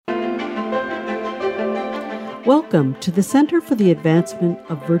Welcome to the Center for the Advancement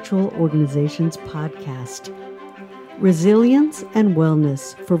of Virtual Organizations podcast, Resilience and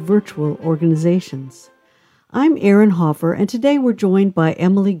Wellness for Virtual Organizations. I'm Erin Hoffer, and today we're joined by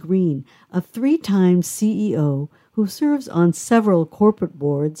Emily Green, a three-time CEO who serves on several corporate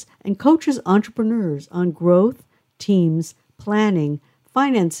boards and coaches entrepreneurs on growth, teams, planning,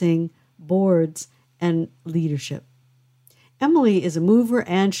 financing, boards, and leadership. Emily is a mover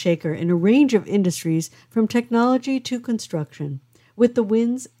and shaker in a range of industries from technology to construction, with the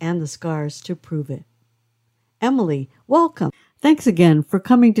wins and the scars to prove it. Emily, welcome. Thanks again for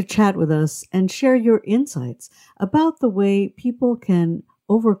coming to chat with us and share your insights about the way people can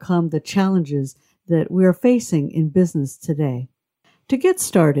overcome the challenges that we are facing in business today. To get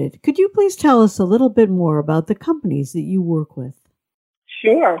started, could you please tell us a little bit more about the companies that you work with?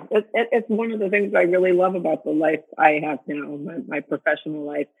 Sure. It's one of the things I really love about the life I have now, my professional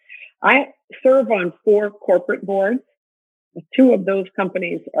life. I serve on 4 corporate boards. 2 of those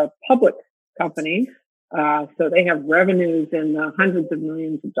companies are public companies. So they have revenues in the hundreds of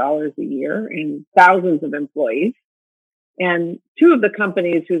millions of dollars a year and thousands of employees. And 2 of the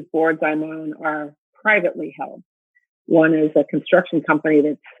companies whose boards I'm on are privately held. One is a construction company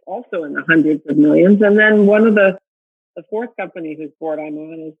that's also in the hundreds of millions. And then the 4th company whose board I'm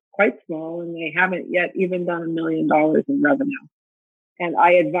on is quite small, and they haven't yet even done $1 million in revenue. And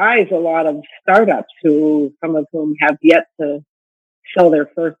I advise a lot of startups some of whom have yet to sell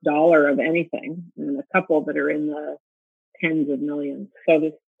their first dollar of anything, and a couple that are in the tens of millions. So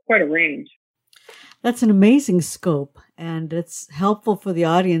there's quite a range. That's an amazing scope, and it's helpful for the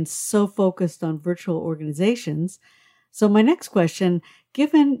audience so focused on virtual organizations. So my next question,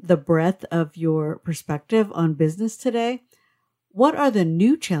 given the breadth of your perspective on business today, what are the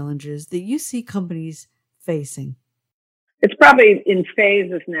new challenges that you see companies facing? It's probably in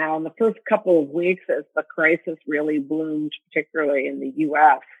phases now. In the first couple of weeks, as the crisis really bloomed, particularly in the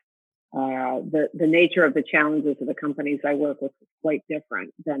U.S., the nature of the challenges of the companies I work with is quite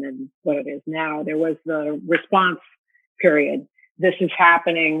different than in what it is now. There was the response period. This is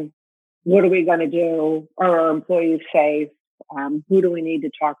happening. What are we going to do? Are our employees safe? Who do we need to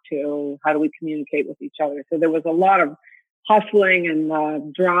talk to? How do we communicate with each other? So there was a lot of hustling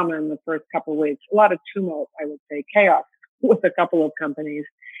and drama in the first couple of weeks, a lot of tumult, I would say, chaos with a couple of companies.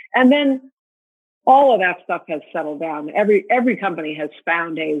 And then all of that stuff has settled down. Every company has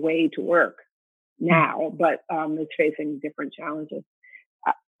found a way to work now, but it's facing different challenges.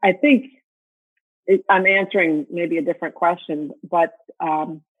 I think I'm answering maybe a different question, but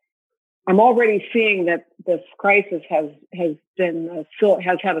I'm already seeing that this crisis has had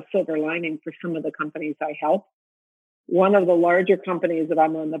a silver lining for some of the companies I help. One of the larger companies that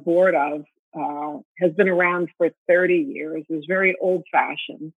I'm on the board of has been around for 30 years, is very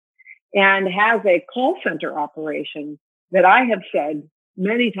old-fashioned, and has a call center operation that I have said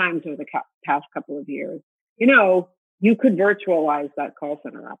many times over the past couple of years, you could virtualize that call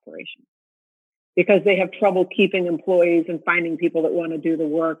center operation, because they have trouble keeping employees and finding people that want to do the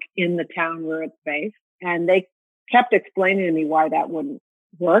work in the town where it's based. And they kept explaining to me why that wouldn't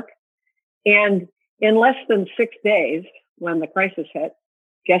work. And in less than 6 days, when the crisis hit,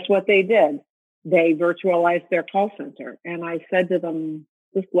 guess what they did? They virtualized their call center. And I said to them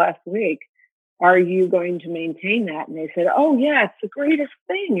this last week, are you going to maintain that? And they said, oh yeah, it's the greatest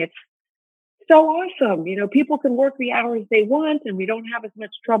thing. It's so awesome. People can work the hours they want, and we don't have as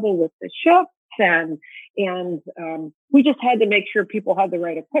much trouble with the shifts. And we just had to make sure people had the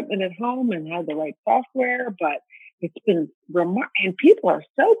right equipment at home and had the right software. But it's been and people are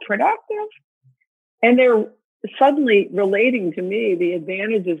so productive, and they're suddenly relating to me the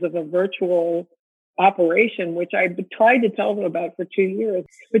advantages of a virtual operation, which I tried to tell them about for 2 years.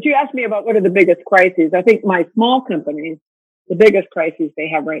 But you asked me about what are the biggest crises. I think my small companies, the biggest crises they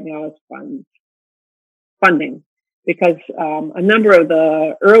have right now is funding. Because a number of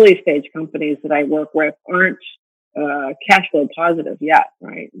the early stage companies that I work with aren't cash flow positive yet,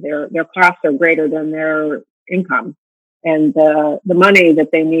 right? Their costs are greater than their income, and the money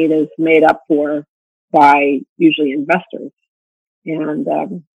that they need is made up for by usually investors.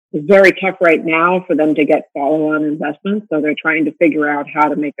 And it's very tough right now for them to get follow-on investments, so they're trying to figure out how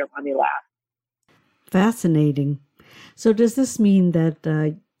to make their money last. Fascinating. So does this mean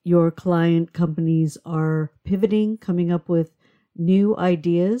that your client companies are pivoting, coming up with new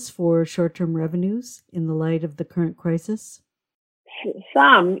ideas for short-term revenues in the light of the current crisis?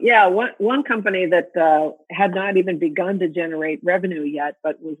 Some, yeah. One company that had not even begun to generate revenue yet,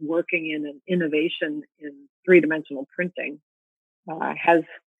 but was working in an innovation in 3-dimensional printing, has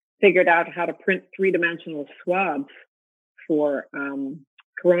figured out how to print 3-dimensional swabs for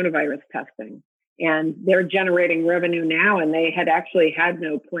coronavirus testing. And they're generating revenue now, and they had actually had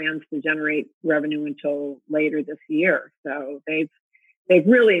no plans to generate revenue until later this year. So they've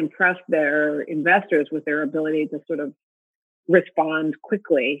really impressed their investors with their ability to sort of respond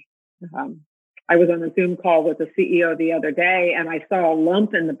quickly. I was on a Zoom call with the CEO the other day, and I saw a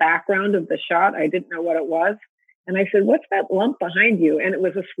lump in the background of the shot. I didn't know what it was. And I said, "What's that lump behind you?" And it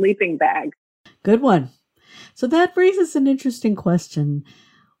was a sleeping bag. Good one. So that raises an interesting question.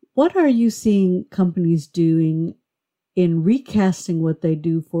 What are you seeing companies doing in recasting what they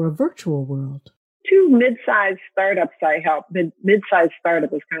do for a virtual world? Two mid-sized startups I help. Mid-sized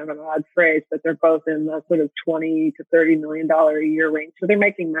startup is kind of an odd phrase, but they're both in the sort of $20 to $30 million a year range. So they're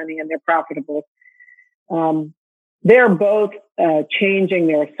making money and they're profitable. They're both changing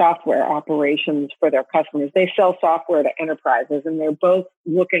their software operations for their customers. They sell software to enterprises, and they're both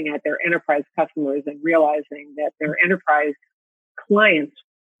looking at their enterprise customers and realizing that their enterprise clients'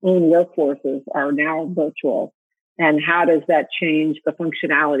 own workforces are now virtual. And how does that change the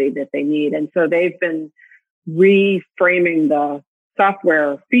functionality that they need? And so they've been reframing the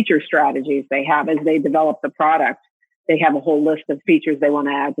software feature strategies they have as they develop the product. They have a whole list of features they want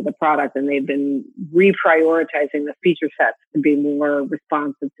to add to the product, and they've been reprioritizing the feature sets to be more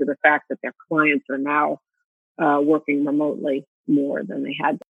responsive to the fact that their clients are now working remotely more than they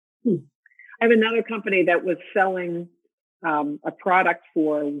had. I have another company that was selling a product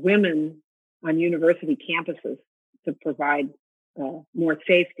for women on university campuses to provide more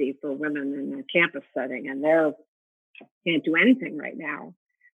safety for women in a campus setting, and they can't do anything right now.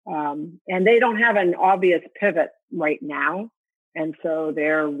 And they don't have an obvious pivot right now. And so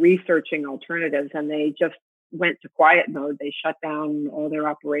they're researching alternatives, and they just went to quiet mode. They shut down all their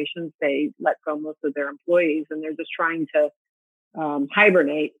operations. They let go most of their employees, and they're just trying to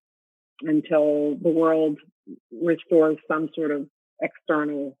hibernate until the world restores some sort of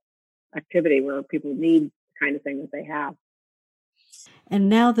external activity where people need the kind of thing that they have. And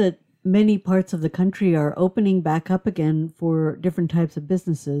now that many parts of the country are opening back up again for different types of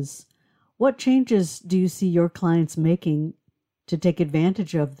businesses, what changes do you see your clients making to take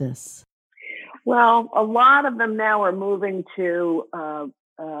advantage of this? Well, a lot of them now are moving to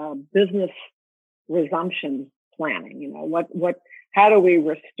business resumption planning. How do we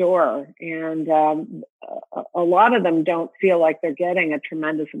restore? And a lot of them don't feel like they're getting a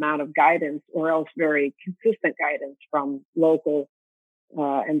tremendous amount of guidance, or else very consistent guidance from local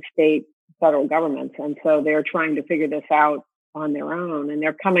and state, federal governments. And so they're trying to figure this out on their own, and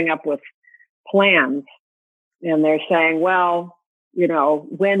they're coming up with plans. And they're saying, well,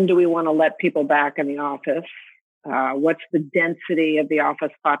 when do we want to let people back in the office? What's the density of the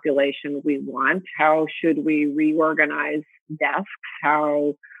office population we want? How should we reorganize desks?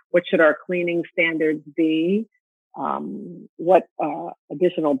 What should our cleaning standards be? What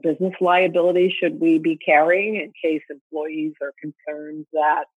additional business liability should we be carrying in case employees are concerned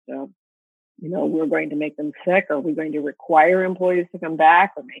that, we're going to make them sick? Are we going to require employees to come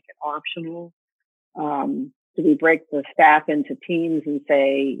back or make it optional? Do we break the staff into teams and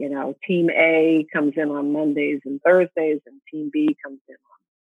say, team A comes in on Mondays and Thursdays, and team B comes in on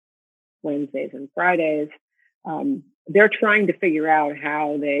Wednesdays and Fridays? They're trying to figure out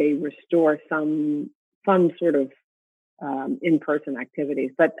how they restore some sort of in-person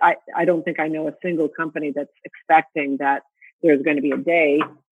activities. But I don't think I know a single company that's expecting that there's going to be a day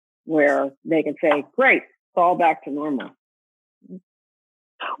where they can say, great, it's all back to normal.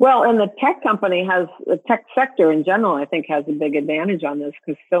 Well, and the tech sector in general, I think, has a big advantage on this,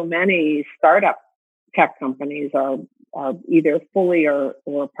 because so many startup tech companies are either fully or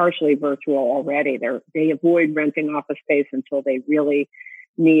partially virtual already. They avoid renting office space until they really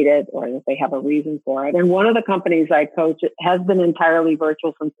need it, or if they have a reason for it. And one of the companies I coach has been entirely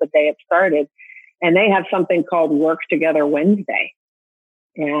virtual since the day it started, and they have something called Work Together Wednesday.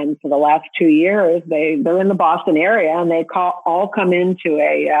 And for the last 2 years, they're in the Boston area, and they all come into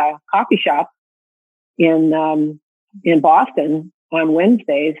a coffee shop in Boston on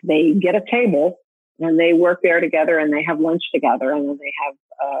Wednesdays. They get a table and they work there together, and they have lunch together, and then they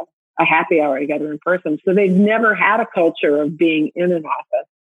have a happy hour together in person. So they've never had a culture of being in an office.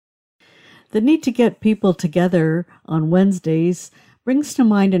 The need to get people together on Wednesdays brings to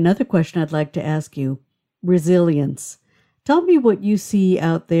mind another question I'd like to ask you: resilience. Tell me what you see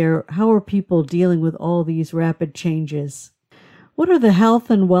out there. How are people dealing with all these rapid changes? What are the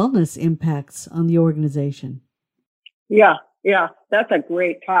health and wellness impacts on the organization? Yeah, that's a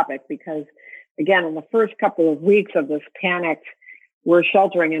great topic, because, again, in the first couple of weeks of this panic, we're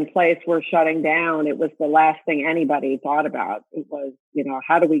sheltering in place, we're shutting down. It was the last thing anybody thought about. It was,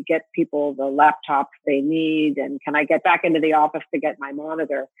 how do we get people the laptops they need? And can I get back into the office to get my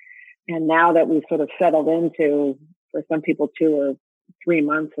monitor? And now that we've sort of settled into, for some people, 2 or 3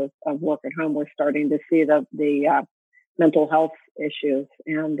 months of work at home, we're starting to see the mental health issues.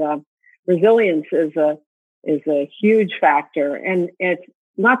 And resilience is a huge factor. And it's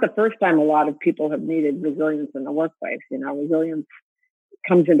not the first time a lot of people have needed resilience in the workplace. Resilience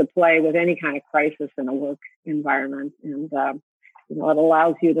comes into play with any kind of crisis in a work environment. And, it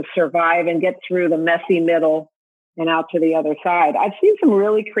allows you to survive and get through the messy middle and out to the other side. I've seen some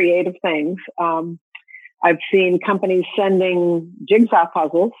really creative things. I've seen companies sending jigsaw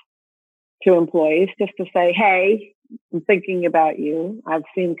puzzles to employees just to say, hey, I'm thinking about you. I've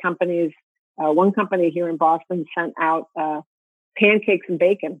seen companies, one company here in Boston sent out pancakes and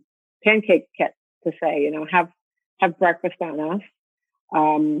bacon, pancake kit to say, have breakfast on us.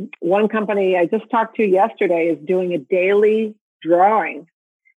 One company I just talked to yesterday is doing a daily drawing.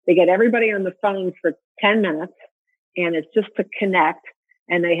 They get everybody on the phone for 10 minutes and it's just to connect.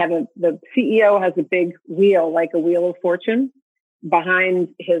 And they have the CEO has a big wheel, like a wheel of fortune behind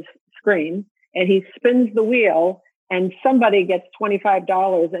his screen, and he spins the wheel and somebody gets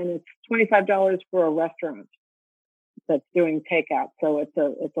 $25 and it's $25 for a restaurant that's doing takeout. So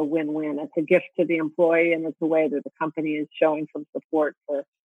it's a win-win. It's a gift to the employee, and it's a way that the company is showing some support for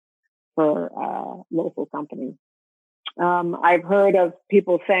local companies. I've heard of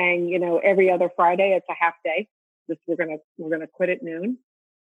people saying, every other Friday it's a half day. We're gonna quit at noon.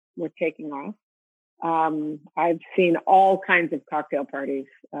 We're taking off. I've seen all kinds of cocktail parties,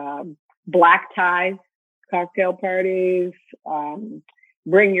 black tie cocktail parties,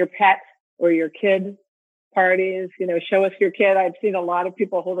 bring your pet or your kid parties, show us your kid. I've seen a lot of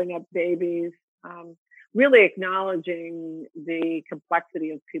people holding up babies, really acknowledging the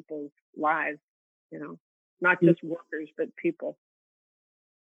complexity of people's lives, not just workers, but people.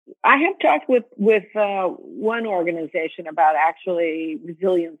 I have talked with one organization about actually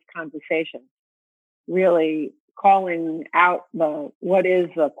resilience conversations, really calling out what is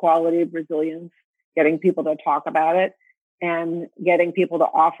the quality of resilience, getting people to talk about it, and getting people to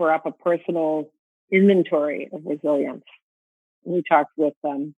offer up a personal inventory of resilience. We talked with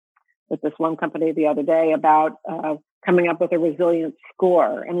this one company the other day about coming up with a resilience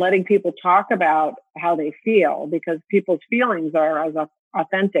score and letting people talk about how they feel, because people's feelings are as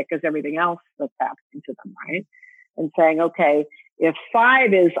authentic as everything else that's happening to them, right? And saying, okay, if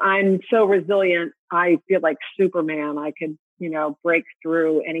 5 is I'm so resilient, I feel like Superman, I could, break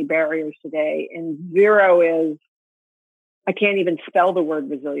through any barriers today. And 0 is I can't even spell the word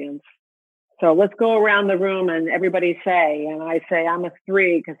resilience. So let's go around the room and everybody say, and I say, I'm a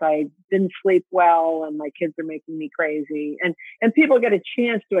 3 because I didn't sleep well and my kids are making me crazy. And people get a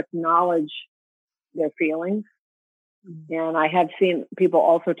chance to acknowledge their feelings. And I have seen people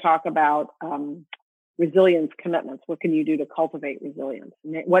also talk about resilience commitments. What can you do to cultivate resilience?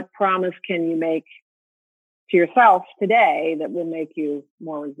 What promise can you make to yourself today that will make you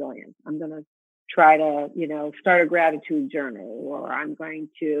more resilient? I'm going to try to, start a gratitude journal, or I'm going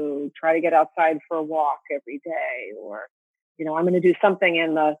to try to get outside for a walk every day, or, I'm going to do something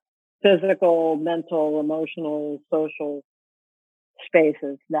in the physical, mental, emotional, social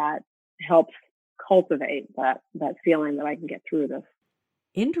spaces that helps cultivate that feeling that I can get through this.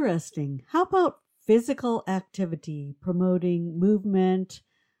 Interesting. How about physical activity, promoting movement,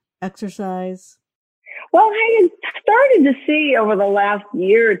 exercise? Well, I had started to see over the last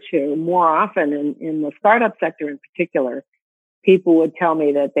year or two, more often in the startup sector in particular, people would tell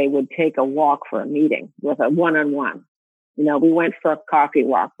me that they would take a walk for a meeting with a one-on-one. We went for a coffee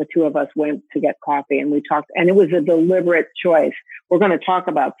walk. The 2 of us went to get coffee and we talked, and it was a deliberate choice. We're going to talk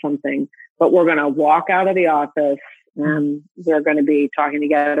about something, but we're going to walk out of the office and we're going to be talking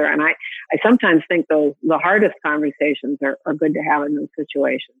together. And I sometimes think the hardest conversations are good to have in those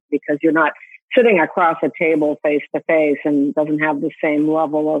situations, because you're not sitting across a table face to face and doesn't have the same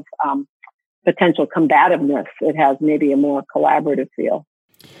level of potential combativeness. It has maybe a more collaborative feel.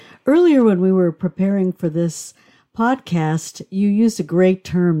 Earlier, when we were preparing for this podcast, you used a great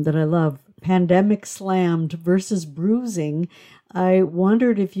term that I love, pandemic slammed versus bruising. I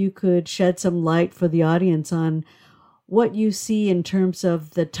wondered if you could shed some light for the audience on what you see in terms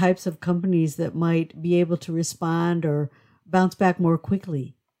of the types of companies that might be able to respond or bounce back more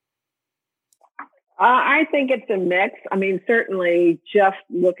quickly. I think it's a mix. I mean, certainly just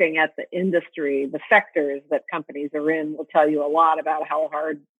looking at the industry, the sectors that companies are in will tell you a lot about how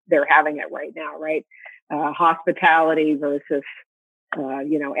hard they're having it right now, right? Hospitality versus,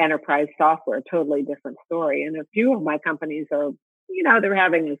 enterprise software, totally different story. And a few of my companies are, they're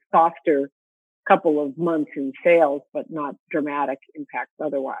having a softer couple of months in sales, but not dramatic impacts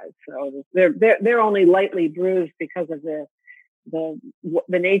otherwise. So they're only lightly bruised because of the the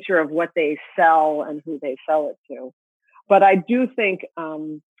nature of what they sell and who they sell it to. But I do think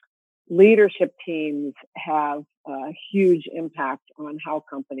leadership teams have a huge impact on how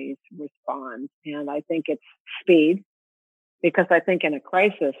companies respond. And I think it's speed, because I think in a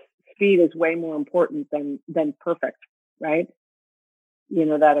crisis, speed is way more important than perfect, right? You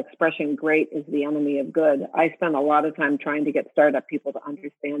know, that expression, great is the enemy of good. I spend a lot of time trying to get startup people to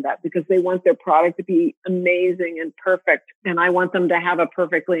understand that, because they want their product to be amazing and perfect. And I want them to have a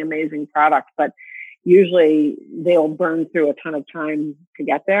perfectly amazing product, but usually they'll burn through a ton of time to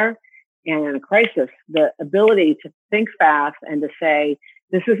get there. And in a crisis, the ability to think fast and to say,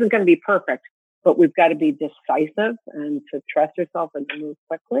 this isn't going to be perfect, but we've got to be decisive and to trust yourself and to move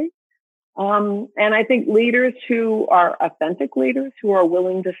quickly. And I think leaders who are authentic leaders, who are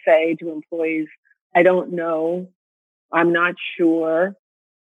willing to say to employees, I don't know, I'm not sure,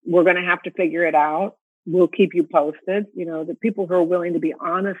 we're going to have to figure it out, we'll keep you posted. You know, the people who are willing to be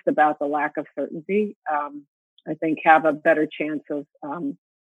honest about the lack of certainty, I think have a better chance of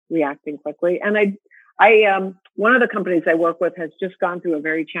reacting quickly. And I one of the companies I work with has just gone through a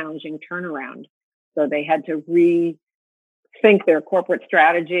very challenging turnaround. So they had to rethink their corporate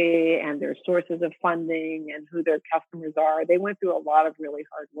strategy and their sources of funding and who their customers are. They went through a lot of really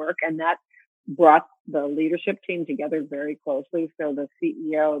hard work, and that brought the leadership team together very closely. So the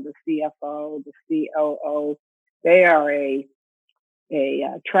CEO, the CFO, the COO, they are a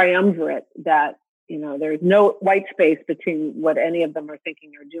triumvirate that, you know, there's no white space between what any of them are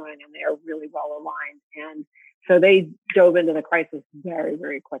thinking or doing, and they are really well aligned. And so they dove into the crisis very,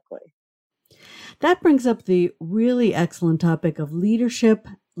 very quickly. That brings up the really excellent topic of leadership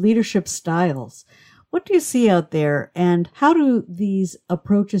styles. What do you see out there, and how do these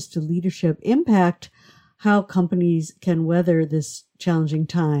approaches to leadership impact how companies can weather this challenging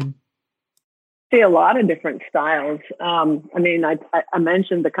time? I see a lot of different styles. I mean, I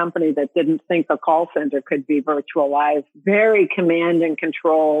mentioned the company that didn't think the call center could be virtualized. Very command and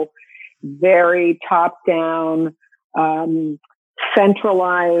control, very top down,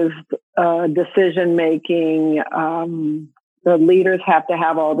 centralized decision making. The leaders have to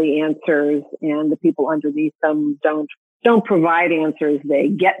have all the answers, and the people underneath them don't provide answers. They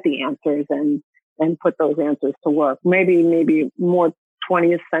get the answers and put those answers to work. Maybe more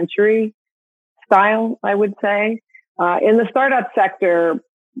 20th century style, I would say. In the startup sector,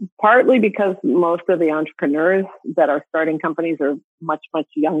 partly because most of the entrepreneurs that are starting companies are much, much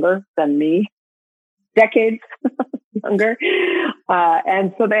younger than me, decades younger.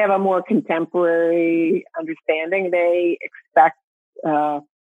 And so they have a more contemporary understanding. They expect a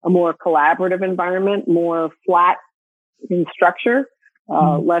more collaborative environment, more flat in structure,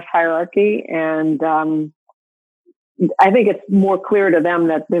 less hierarchy. And I think it's more clear to them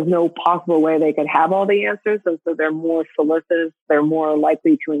that there's no possible way they could have all the answers. And so they're more solicitous. They're more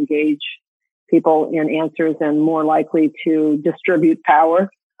likely to engage people in answers and more likely to distribute power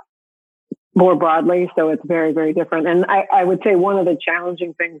more broadly. So it's very, very different. And I would say one of the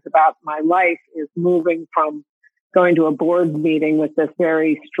challenging things about my life is moving from going to a board meeting with this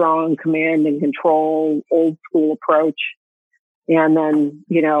very strong command and control, old school approach. And then,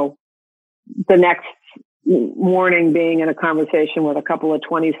 you know, the next morning being in a conversation with a couple of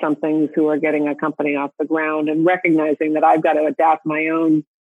 20 somethings who are getting a company off the ground, and recognizing that I've got to adapt my own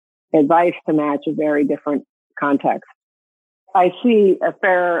advice to match a very different context. I see a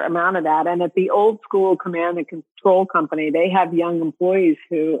fair amount of that. And at the old school command and control company, they have young employees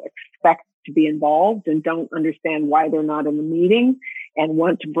who expect to be involved and don't understand why they're not in the meeting and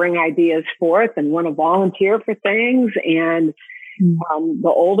want to bring ideas forth and want to volunteer for things. And the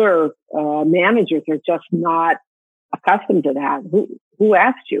older managers are just not accustomed to that. Who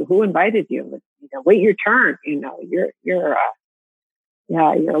asked you? Who invited you? You know, wait your turn. You know, you're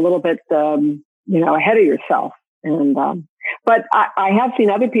a little bit ahead of yourself. And but I have seen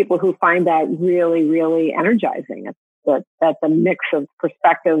other people who find that really, really energizing. That the mix of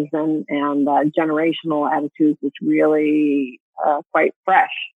perspectives and generational attitudes is really quite fresh.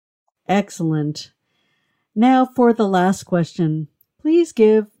 Excellent. Now for the last question, please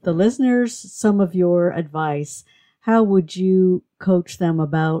give the listeners some of your advice. How would you coach them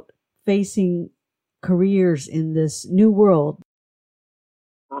about facing careers in this new world?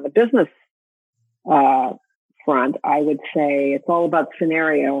 On the business front, I would say it's all about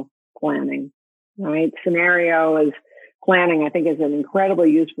scenario planning, right? Scenario is planning, I think, is an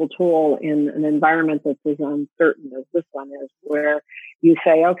incredibly useful tool in an environment that's as uncertain as this one is, where you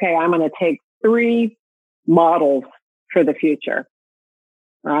say, okay, I'm going to take 3 models for the future,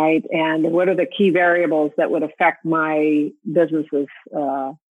 right? And what are the key variables that would affect my business's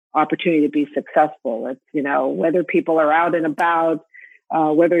opportunity to be successful. It's, whether people are out and about,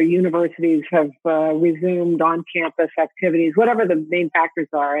 whether universities have resumed on-campus activities, whatever the main factors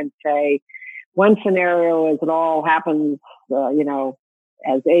are, and say one scenario is it all happens,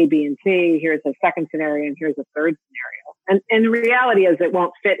 as A, B, and C. Here's a second scenario, and here's a third scenario. And the reality is it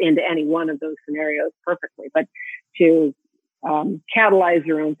won't fit into any one of those scenarios perfectly, but to catalyze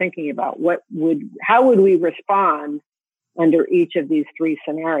your own thinking about how would we respond under each of these three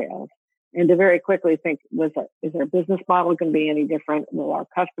scenarios, and to very quickly think, is our business model going to be any different? Will our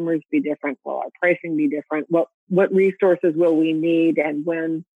customers be different? Will our pricing be different? What resources will we need, and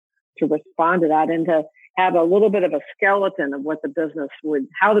when to respond to that, and to have a little bit of a skeleton of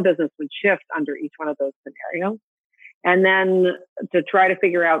how the business would shift under each one of those scenarios. And then to try to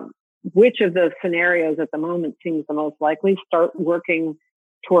figure out which of those scenarios at the moment seems the most likely, start working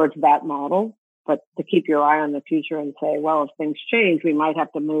towards that model, but to keep your eye on the future and say, well, if things change, we might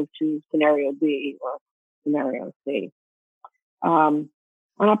have to move to scenario B or scenario C. On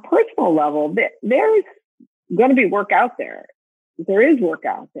a personal level, there's going to be work out there. There is work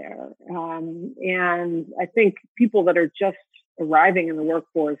out there. And I think people that are just arriving in the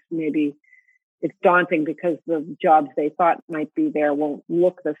workforce, maybe it's daunting because the jobs they thought might be there won't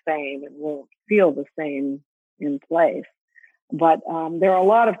look the same and won't feel the same in place. But there are a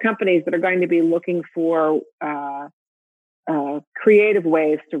lot of companies that are going to be looking for creative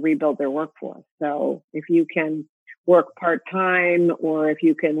ways to rebuild their workforce. So if you can work part-time, or if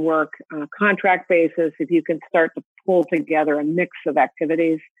you can work on a contract basis, if you can start to pull together a mix of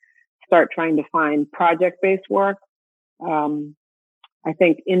activities, start trying to find project-based work. I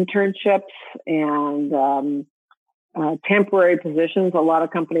think internships and temporary positions, a lot of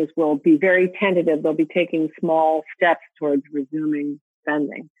companies will be very tentative. They'll be taking small steps towards resuming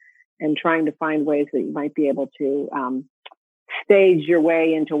spending and trying to find ways that you might be able to stage your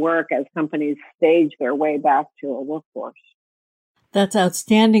way into work as companies stage their way back to a workforce. That's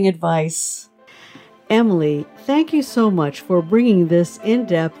outstanding advice. Emily, thank you so much for bringing this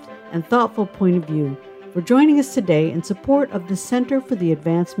in-depth and thoughtful point of view, for joining us today in support of the Center for the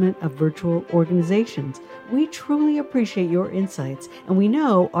Advancement of Virtual Organizations. We truly appreciate your insights, and we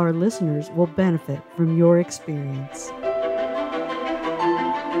know our listeners will benefit from your experience.